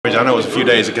I know it was a few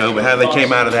days ago, but how they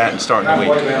came out of that and starting the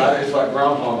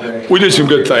week? We did some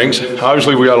good things.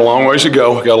 Obviously, we got a long ways to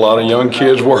go. We got a lot of young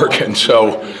kids working,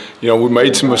 so we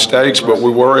made some mistakes, but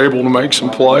we were able to make some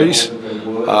plays.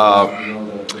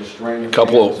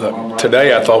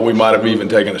 Today, I thought we might have even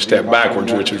taken a step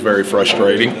backwards, which is very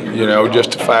frustrating.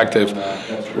 Just the fact that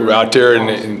we were out there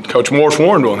and Coach Morris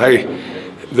warned them, hey,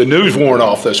 the news worn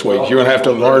off this week. You're going to have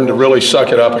to learn to really suck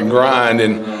it up and grind,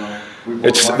 and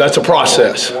that's a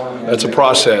process. That's a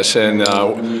process, and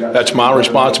that's my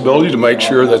responsibility to make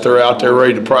sure that they're out there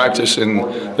ready to practice. And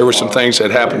there were some things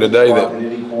that happened today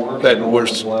that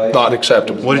was not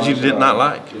acceptable. What did you not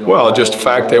like? Well, just the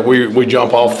fact that we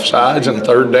jump off sides and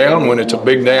third down when it's a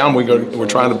big down. We're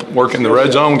trying to work in the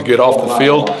red zone to get off the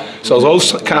field. So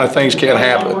those kind of things can't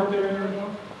happen.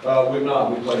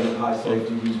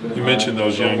 You mentioned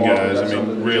those young guys. I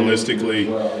mean, realistically,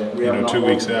 2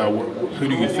 weeks out, who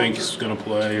do you think is going to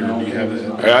play, or do you have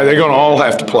that? They're going to all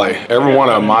have to play. Every one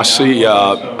of them. I see.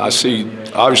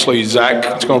 Obviously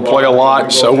Zach is going to play a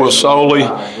lot. So will Soley.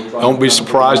 Don't be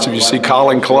surprised if you see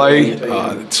Colin Clay.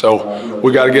 So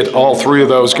we got to get all three of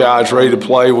those guys ready to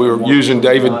play. We were using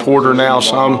David Porter now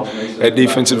some at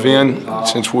defensive end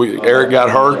since Eric got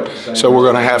hurt. So we're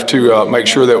going to have to make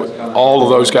sure that all of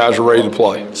those guys are ready to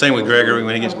play. Same with Gregory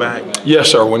when he gets back. Yes,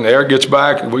 sir. When Eric gets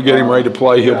back, we get him ready to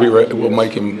play. He'll be ready.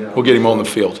 We'll get him on the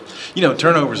field.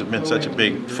 Turnovers have been such a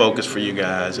big focus for you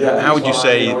guys. How would you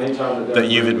say that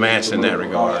you've advanced in that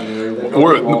regard?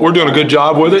 We're doing a good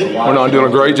job with it. We're not doing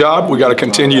a great job. We got to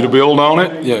continue to build on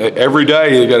it. Every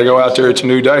day you got to go out there. It's a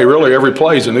new day. Really, every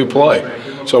play is a new play.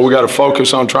 So we got to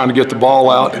focus on trying to get the ball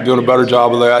out and doing a better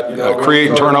job of that,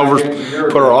 creating turnovers,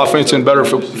 put our offense in better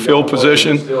field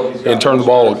position, and turn the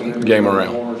ball game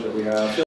around.